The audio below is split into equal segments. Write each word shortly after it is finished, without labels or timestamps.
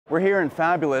We're here in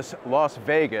fabulous Las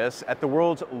Vegas at the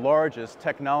world's largest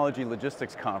technology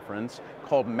logistics conference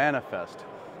called Manifest.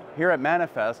 Here at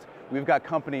Manifest, we've got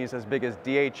companies as big as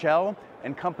DHL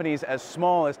and companies as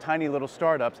small as tiny little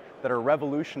startups that are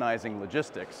revolutionizing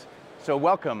logistics. So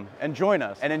welcome and join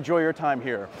us and enjoy your time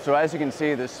here. So as you can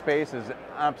see, this space is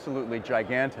absolutely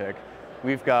gigantic.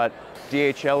 We've got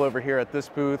DHL over here at this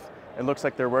booth. It looks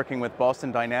like they're working with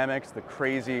Boston Dynamics, the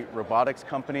crazy robotics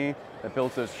company that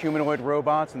builds those humanoid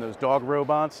robots and those dog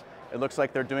robots. It looks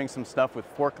like they're doing some stuff with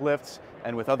forklifts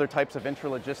and with other types of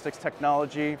intralogistics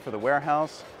technology for the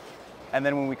warehouse. And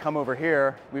then when we come over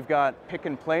here, we've got Pick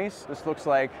and Place. This looks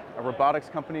like a robotics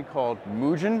company called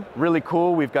Mugen. Really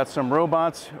cool. We've got some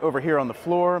robots over here on the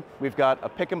floor. We've got a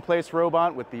Pick and Place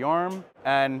robot with the arm.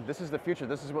 And this is the future.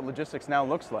 This is what logistics now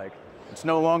looks like. It's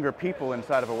no longer people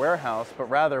inside of a warehouse, but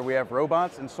rather we have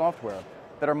robots and software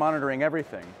that are monitoring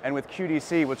everything. And with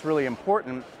QDC, what's really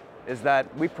important is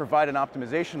that we provide an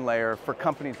optimization layer for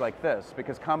companies like this,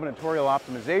 because combinatorial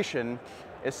optimization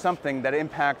is something that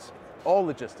impacts all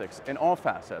logistics in all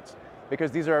facets,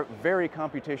 because these are very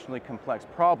computationally complex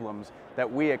problems that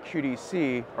we at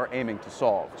QDC are aiming to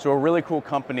solve. So a really cool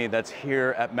company that's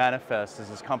here at Manifest is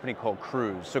this company called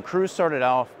Cruise. So Cruise started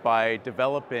off by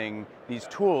developing these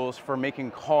tools for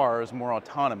making cars more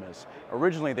autonomous.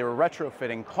 Originally, they were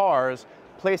retrofitting cars,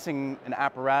 placing an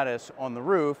apparatus on the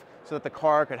roof so that the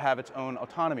car could have its own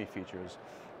autonomy features.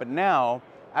 But now,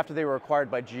 after they were acquired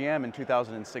by GM in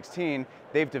 2016,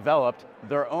 they've developed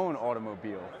their own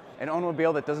automobile. An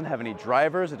automobile that doesn't have any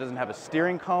drivers, it doesn't have a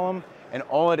steering column, and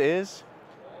all it is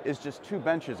just two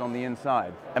benches on the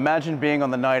inside. Imagine being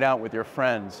on the night out with your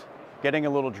friends, getting a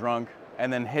little drunk,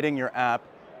 and then hitting your app,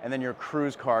 and then your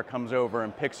Cruise car comes over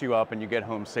and picks you up and you get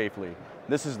home safely.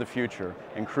 This is the future,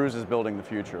 and Cruise is building the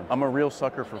future. I'm a real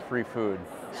sucker for free food,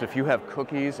 so if you have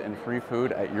cookies and free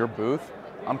food at your booth,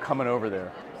 I'm coming over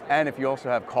there. And if you also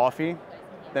have coffee,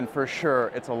 then for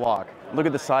sure it's a lock. Look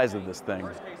at the size of this thing.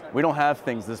 We don't have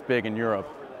things this big in Europe.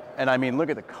 And I mean, look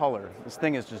at the color. This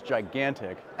thing is just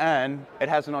gigantic. And it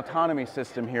has an autonomy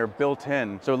system here built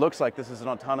in. So it looks like this is an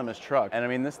autonomous truck. And I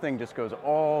mean, this thing just goes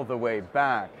all the way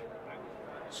back.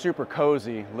 Super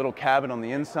cozy, little cabin on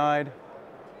the inside.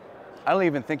 I don't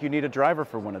even think you need a driver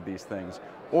for one of these things.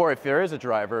 Or if there is a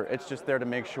driver, it's just there to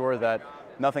make sure that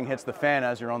nothing hits the fan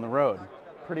as you're on the road.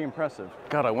 Pretty impressive.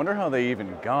 God, I wonder how they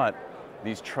even got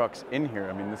these trucks in here.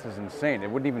 I mean, this is insane. It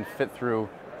wouldn't even fit through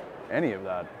any of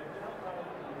that.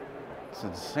 It's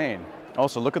insane.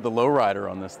 Also, look at the lowrider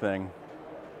on this thing.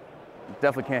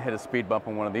 Definitely can't hit a speed bump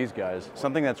on one of these guys.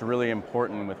 Something that's really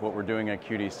important with what we're doing at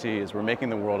QDC is we're making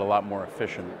the world a lot more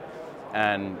efficient.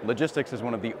 And logistics is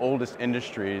one of the oldest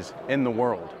industries in the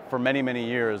world. For many, many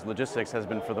years, logistics has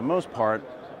been, for the most part,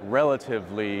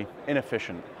 relatively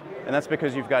inefficient. And that's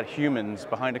because you've got humans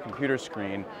behind a computer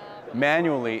screen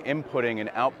manually inputting and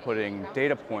outputting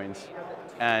data points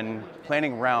and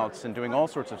planning routes and doing all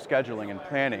sorts of scheduling and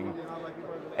planning.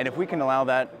 And if we can allow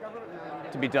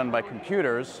that to be done by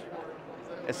computers,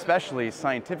 especially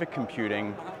scientific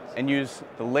computing, and use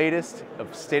the latest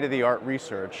of state-of-the-art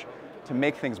research to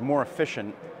make things more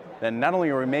efficient, then not only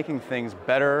are we making things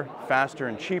better, faster,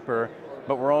 and cheaper,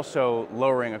 but we're also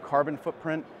lowering a carbon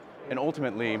footprint and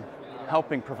ultimately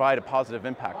helping provide a positive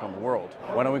impact on the world.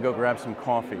 Why don't we go grab some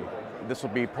coffee? This will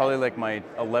be probably like my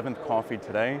 11th coffee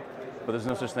today, but there's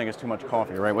no such thing as too much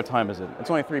coffee, right? What time is it? It's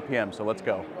only 3 p.m., so let's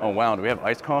go. Oh wow, do we have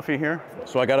iced coffee here?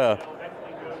 So I got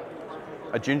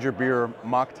a ginger beer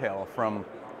mocktail from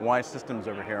Y Systems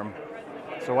over here.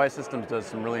 So Y Systems does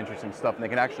some really interesting stuff, and they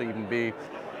can actually even be,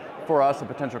 for us, a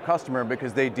potential customer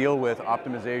because they deal with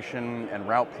optimization and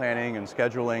route planning and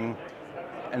scheduling.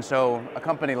 And so a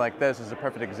company like this is a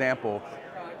perfect example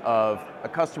of a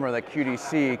customer that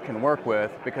QDC can work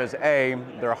with because A,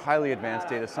 they're a highly advanced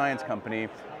data science company,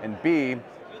 and B,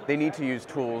 they need to use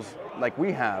tools like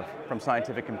we have from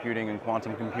scientific computing and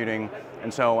quantum computing.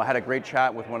 And so I had a great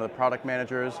chat with one of the product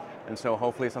managers, and so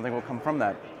hopefully something will come from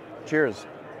that. Cheers.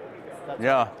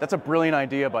 Yeah, that's a brilliant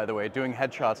idea, by the way, doing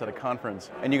headshots at a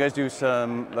conference. And you guys do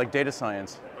some like data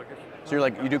science. So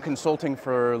you do consulting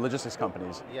for logistics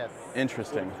companies? Yes.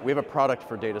 Interesting. We have a product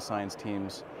for data science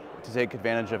teams to take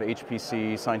advantage of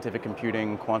HPC, scientific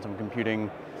computing, quantum computing,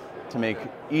 to make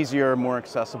easier, more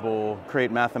accessible,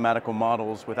 create mathematical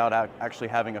models without actually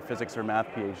having a physics or math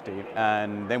PhD.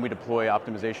 And then we deploy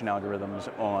optimization algorithms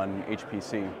on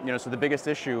HPC. So the biggest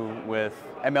issue with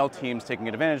ML teams taking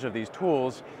advantage of these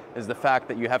tools is the fact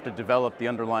that you have to develop the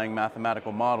underlying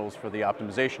mathematical models for the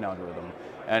optimization algorithm.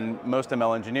 And most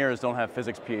ML engineers don't have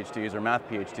physics PhDs or math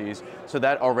PhDs, so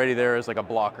that already there is like a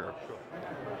blocker.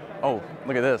 Oh,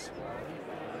 look at this.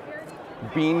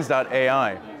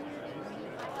 Beans.ai.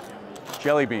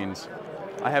 Jelly beans.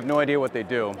 I have no idea what they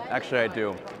do. Actually, I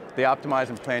do. They optimize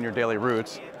and plan your daily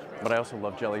routes, but I also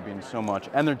love jelly beans so much.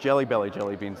 And they're Jelly Belly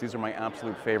jelly beans. These are my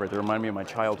absolute favorite. They remind me of my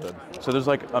childhood. So there's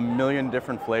like a million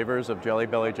different flavors of Jelly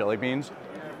Belly jelly beans.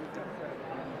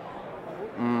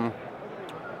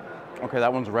 Okay,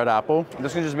 that one's red apple.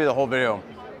 This can just be the whole video.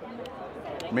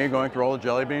 Me going through all the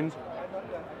jelly beans,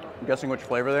 guessing which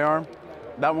flavor they are.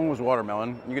 That one was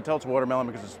watermelon. You can tell it's watermelon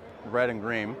because it's red and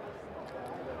green.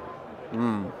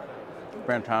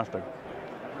 Fantastic.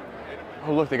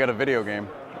 Oh look, they got a video game.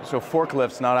 So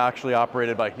forklifts not actually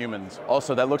operated by humans.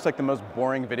 Also, that looks like the most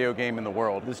boring video game in the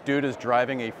world. This dude is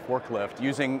driving a forklift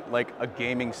using like a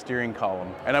gaming steering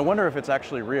column. And I wonder if it's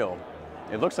actually real.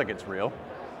 It looks like it's real.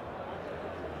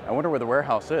 I wonder where the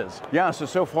warehouse is. Yeah,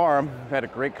 so far, we've had a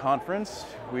great conference.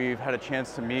 We've had a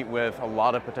chance to meet with a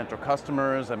lot of potential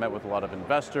customers. I met with a lot of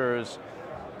investors.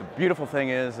 The beautiful thing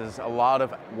is a lot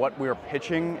of what we're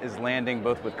pitching is landing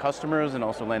both with customers and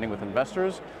also landing with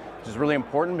investors, which is really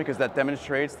important because that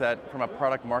demonstrates that from a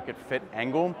product market fit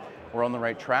angle, we're on the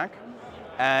right track.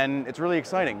 And it's really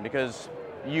exciting because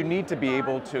you need to be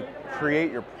able to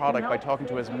create your product by talking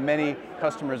to as many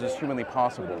customers as humanly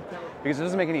possible, because it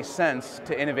doesn't make any sense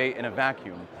to innovate in a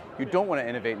vacuum. You don't want to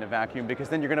innovate in a vacuum because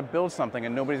then you're going to build something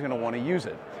and nobody's going to want to use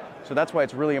it. So that's why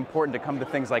it's really important to come to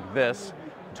things like this,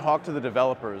 talk to the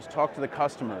developers, talk to the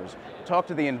customers, talk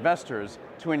to the investors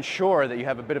to ensure that you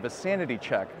have a bit of a sanity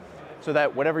check so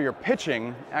that whatever you're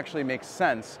pitching actually makes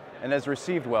sense and is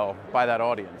received well by that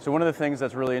audience. So one of the things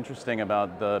that's really interesting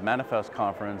about the Manifest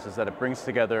conference is that it brings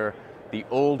together the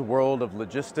old world of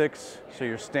logistics, so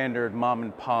your standard mom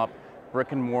and pop,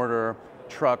 brick and mortar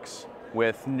trucks,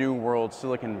 with new world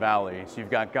Silicon Valley. So you've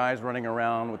got guys running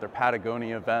around with their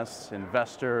Patagonia vests,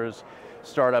 investors,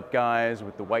 startup guys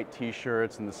with the white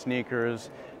t-shirts and the sneakers,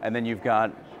 and then you've got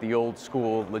the old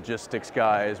school logistics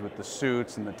guys with the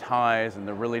suits and the ties and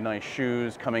the really nice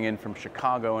shoes coming in from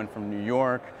Chicago and from New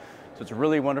York. So it's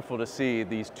really wonderful to see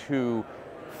these two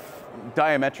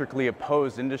diametrically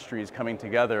opposed industries coming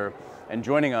together and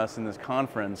joining us in this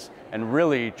conference and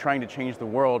really trying to change the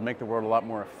world, make the world a lot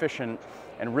more efficient,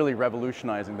 and really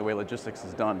revolutionizing the way logistics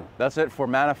is done. That's it for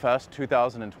Manifest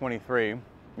 2023.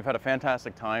 We've had a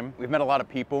fantastic time. We've met a lot of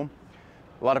people,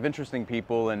 a lot of interesting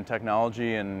people in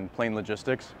technology and plain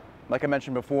logistics. Like I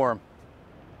mentioned before,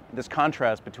 this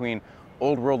contrast between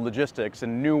old world logistics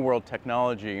and new world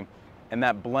technology, and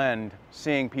that blend,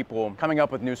 seeing people coming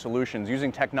up with new solutions,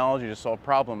 using technology to solve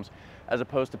problems as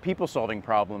opposed to people solving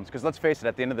problems. Because let's face it,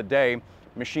 at the end of the day,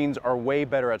 machines are way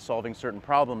better at solving certain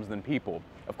problems than people.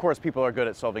 Of course, people are good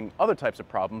at solving other types of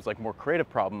problems, like more creative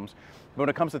problems, but when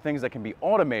it comes to things that can be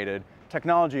automated,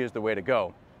 technology is the way to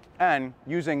go. And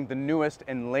using the newest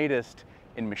and latest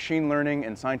in machine learning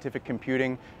and scientific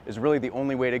computing is really the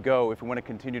only way to go if we want to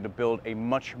continue to build a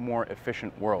much more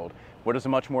efficient world. What does a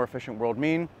much more efficient world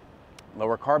mean?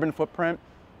 Lower carbon footprint,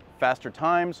 faster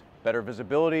times, better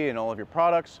visibility in all of your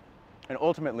products, and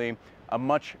ultimately a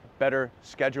much better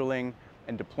scheduling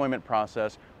and deployment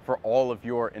process for all of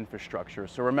your infrastructure.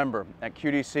 So remember, at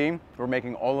QDC, we're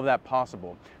making all of that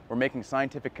possible. We're making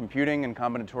scientific computing and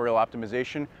combinatorial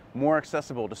optimization more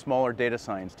accessible to smaller data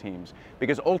science teams,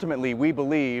 because ultimately we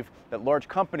believe that large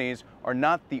companies are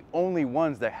not the only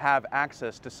ones that have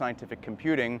access to scientific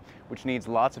computing, which needs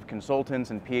lots of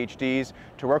consultants and PhDs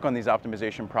to work on these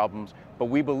optimization problems, but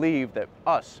we believe that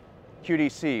us,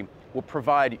 QDC, will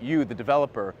provide you, the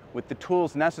developer, with the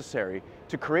tools necessary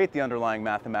to create the underlying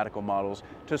mathematical models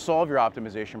to solve your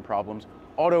optimization problems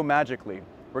auto-magically.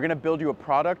 We're going to build you a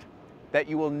product that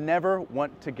you will never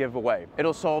want to give away.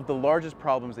 It'll solve the largest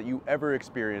problems that you ever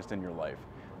experienced in your life.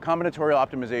 Combinatorial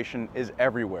optimization is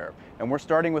everywhere, and we're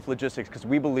starting with logistics because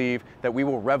we believe that we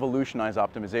will revolutionize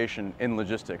optimization in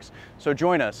logistics. So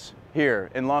join us here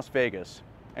in Las Vegas,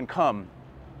 and come,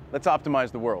 let's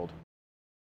optimize the world.